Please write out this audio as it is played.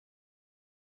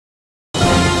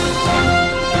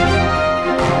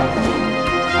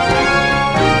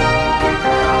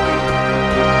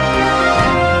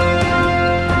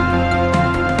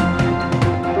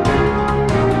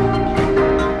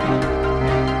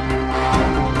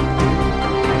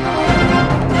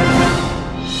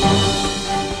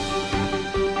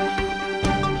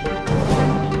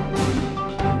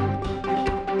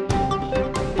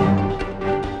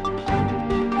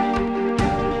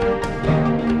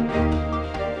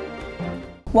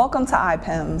Welcome to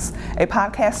iPEMS, a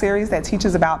podcast series that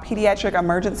teaches about pediatric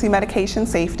emergency medication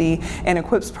safety and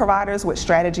equips providers with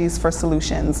strategies for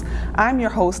solutions. I'm your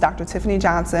host, Dr. Tiffani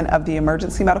Johnson of the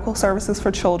Emergency Medical Services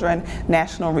for Children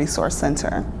National Resource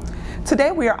Center.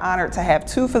 Today we are honored to have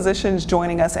two physicians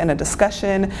joining us in a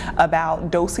discussion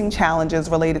about dosing challenges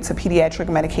related to pediatric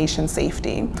medication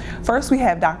safety. First, we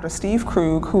have Dr. Steve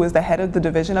Krug, who is the head of the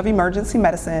Division of Emergency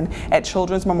Medicine at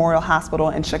Children's Memorial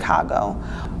Hospital in Chicago.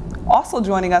 Also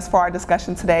joining us for our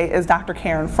discussion today is Dr.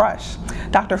 Karen Frush.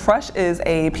 Dr. Frush is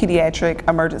a pediatric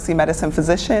emergency medicine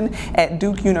physician at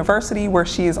Duke University, where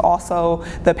she is also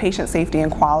the patient safety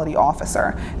and quality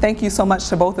officer. Thank you so much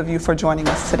to both of you for joining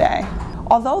us today.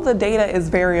 Although the data is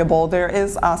variable, there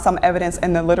is some evidence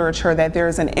in the literature that there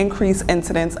is an increased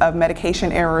incidence of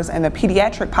medication errors in the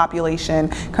pediatric population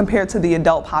compared to the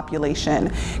adult population.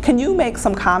 Can you make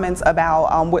some comments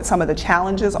about what some of the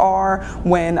challenges are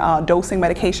when dosing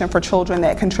medication for children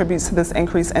that contributes to this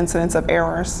increased incidence of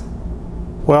errors?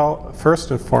 Well,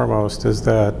 first and foremost is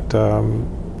that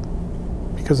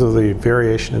because of the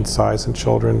variation in size in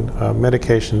children,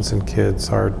 medications in kids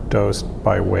are dosed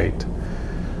by weight.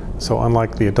 So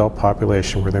unlike the adult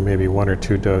population where there may be one or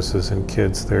two doses, in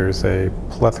kids there's a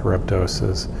plethora of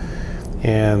doses.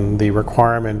 And the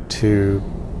requirement to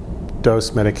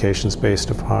dose medications based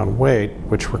upon weight,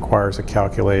 which requires a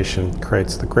calculation,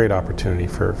 creates the great opportunity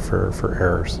for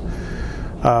errors.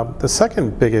 The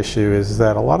second big issue is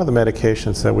that a lot of the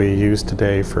medications that we use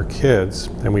today for kids,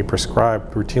 and we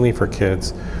prescribe routinely for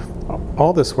kids,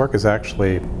 all this work is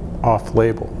actually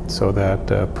off-label, so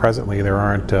that presently there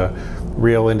aren't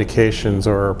real indications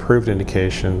or approved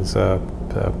indications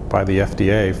by the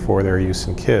FDA for their use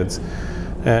in kids.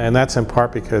 And that's in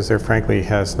part because there frankly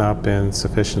has not been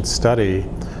sufficient study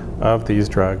of these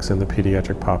drugs in the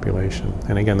pediatric population.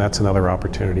 And again, that's another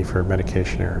opportunity for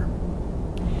medication error.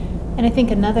 And I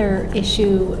think another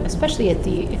issue, especially at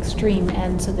the extreme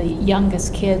end, so the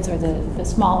youngest kids or the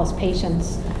smallest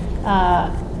patients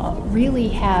really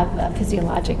have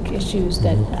physiologic issues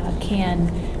that can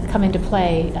come into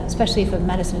play, especially if a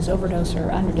medicine is overdose or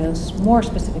underdose, more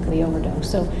specifically overdose.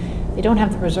 So they don't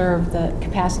have the reserve, the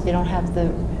capacity, they don't have the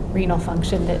renal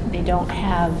function, that they don't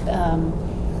have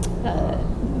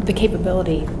the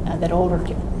capability that older,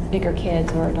 bigger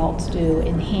kids or adults do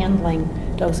in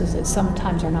handling doses that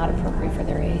sometimes are not appropriate for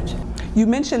their age. You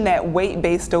mentioned that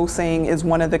weight-based dosing is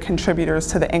one of the contributors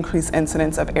to the increased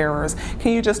incidence of errors.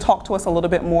 Can you just talk to us a little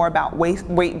bit more about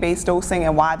weight-based dosing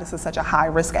and why this is such a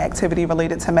high-risk activity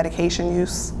related to medication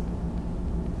use?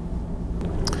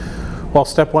 Well,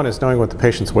 step one is knowing what the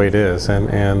patient's weight is,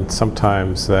 and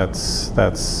sometimes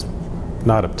that's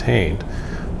not obtained,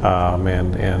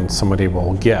 and somebody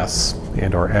will guess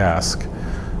and or ask.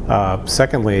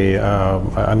 Secondly,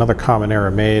 another common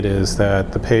error made is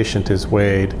that the patient is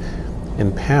weighed in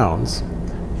pounds,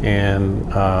 and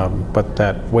but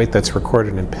that weight that's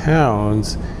recorded in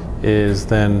pounds is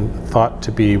then thought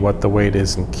to be what the weight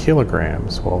is in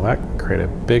kilograms. Well, that can create a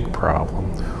big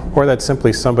problem. Or that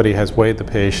simply somebody has weighed the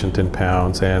patient in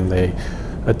pounds and they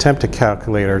attempt to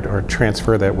calculate or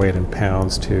transfer that weight in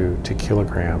pounds to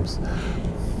kilograms.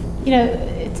 You know,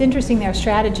 it's interesting, there are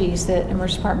strategies that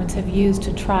emergency departments have used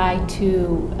to try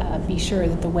to be sure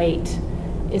that the weight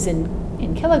is in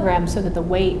kilograms, so that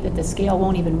the scale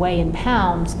won't even weigh in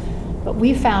pounds. But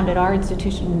we found at our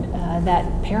institution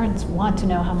that parents want to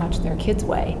know how much their kids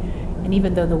weigh. And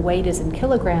even though the weight is in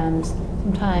kilograms,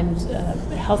 sometimes a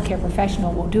healthcare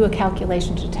professional will do a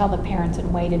calculation to tell the parents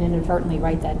and weight and inadvertently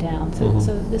write that down. So,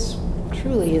 so this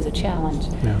truly is a challenge.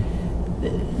 Yeah.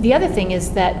 The other thing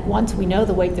is that once we know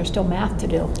the weight, there's still math to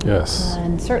do. Yes.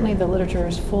 And certainly the literature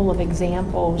is full of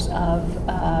examples of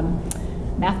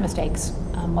math mistakes.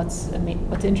 What's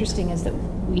interesting is that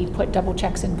we put double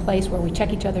checks in place where we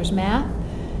check each other's math.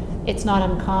 It's not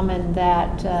uncommon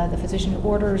that the physician who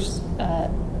orders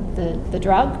the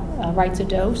drug, writes a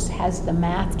dose, has the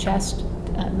math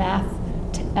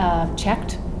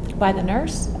checked by the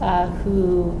nurse,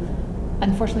 who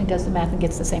unfortunately does the math and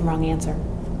gets the same wrong answer.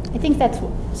 I think that's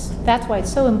why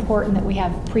it's so important that we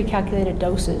have pre-calculated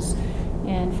doses.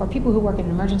 And for people who work in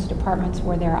emergency departments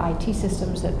where there are IT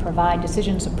systems that provide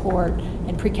decision support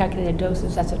and pre-calculated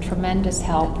doses, that's a tremendous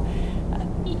help.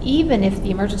 Even if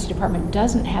the emergency department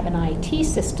doesn't have an IT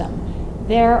system,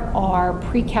 there are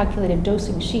pre-calculated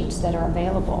dosing sheets that are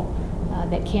available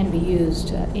that can be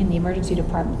used in the emergency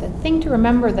department. The thing to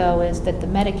remember, though, is that the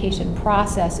medication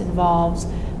process involves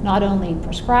not only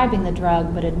prescribing the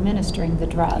drug, but administering the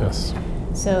drug. Yes.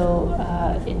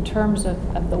 So in terms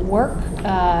of the work,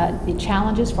 the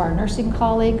challenges for our nursing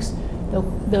colleagues,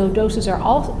 The doses are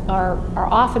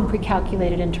often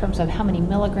pre-calculated in terms of how many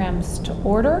milligrams to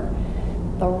order.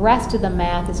 The rest of the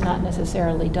math is not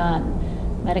necessarily done.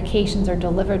 Medications are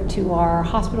delivered to our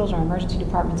hospitals or emergency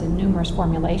departments in numerous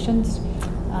formulations.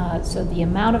 So the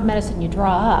amount of medicine you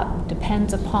draw up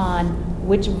depends upon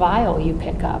which vial you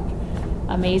pick up.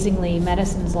 Amazingly,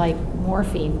 medicines like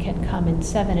morphine can come in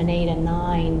 7 and 8 and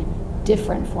 9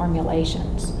 different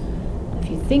formulations. If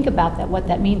you think about that, what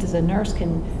that means is a nurse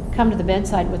can come to the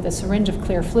bedside with a syringe of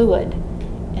clear fluid,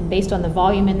 and based on the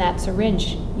volume in that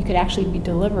syringe, you could actually be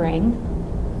delivering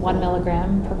 1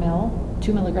 milligram per mil,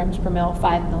 2 milligrams per mil,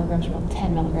 5 milligrams per mil,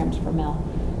 10 milligrams per mil.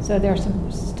 So there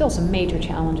are still some major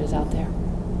challenges out there.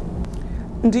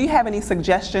 Do you have any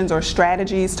suggestions or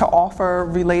strategies to offer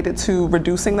related to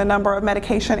reducing the number of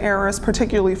medication errors,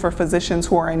 particularly for physicians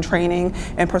who are in training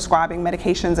and prescribing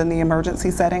medications in the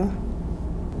emergency setting?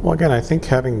 Well, again, I think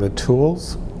having the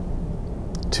tools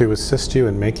to assist you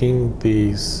in making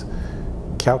these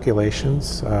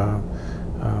calculations,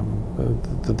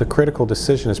 the critical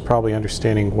decision is probably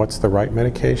understanding what's the right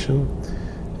medication.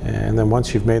 And then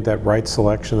once you've made that right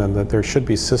selection, then that there should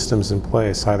be systems in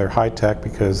place, either high-tech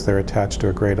because they're attached to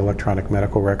a great electronic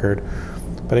medical record,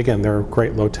 but again, there are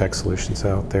great low-tech solutions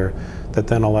out there that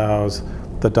then allows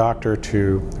the doctor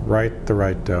to write the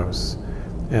right dose,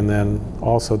 and then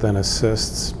also then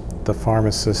assists the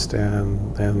pharmacist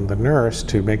and the nurse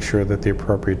to make sure that the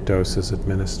appropriate dose is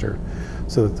administered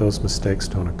so that those mistakes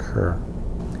don't occur.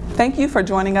 Thank you for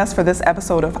joining us for this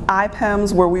episode of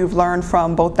iPEMS, where we've learned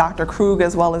from both Dr. Krug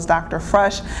as well as Dr.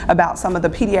 Frush about some of the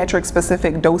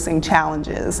pediatric-specific dosing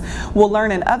challenges. We'll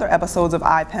learn in other episodes of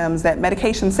iPEMS that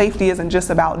medication safety isn't just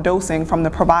about dosing from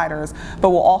the providers,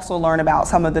 but we'll also learn about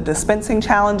some of the dispensing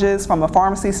challenges from a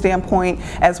pharmacy standpoint,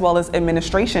 as well as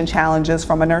administration challenges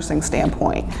from a nursing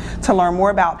standpoint. To learn more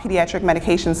about pediatric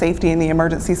medication safety in the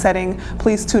emergency setting,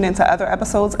 please tune into other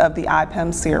episodes of the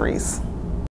iPEMS series.